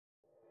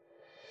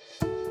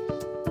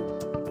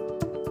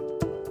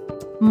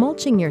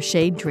Mulching your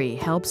shade tree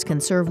helps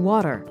conserve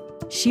water,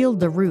 shield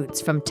the roots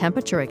from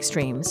temperature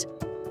extremes,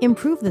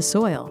 improve the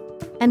soil,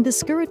 and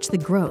discourage the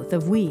growth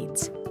of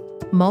weeds.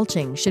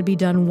 Mulching should be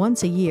done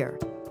once a year,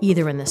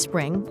 either in the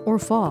spring or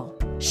fall.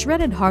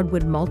 Shredded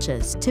hardwood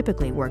mulches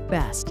typically work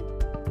best.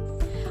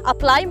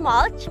 Apply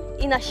mulch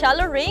in a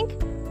shallow ring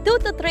 2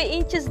 to 3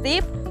 inches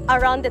deep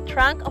around the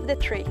trunk of the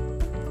tree.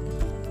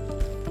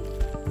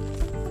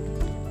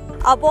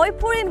 Avoid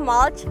pouring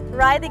mulch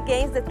right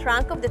against the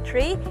trunk of the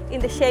tree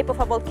in the shape of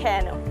a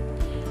volcano.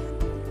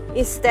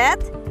 Instead,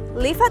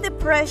 leave a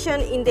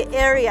depression in the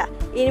area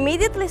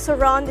immediately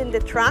surrounding the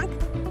trunk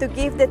to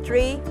give the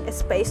tree a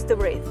space to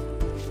breathe.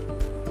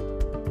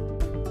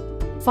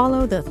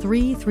 Follow the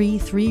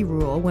 3-3-3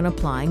 rule when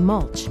applying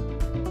mulch.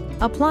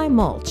 Apply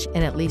mulch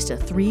in at least a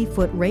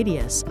 3-foot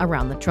radius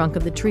around the trunk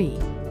of the tree,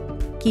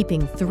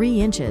 keeping 3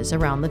 inches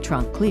around the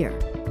trunk clear,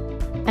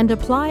 and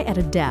apply at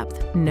a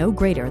depth no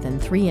greater than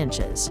 3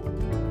 inches.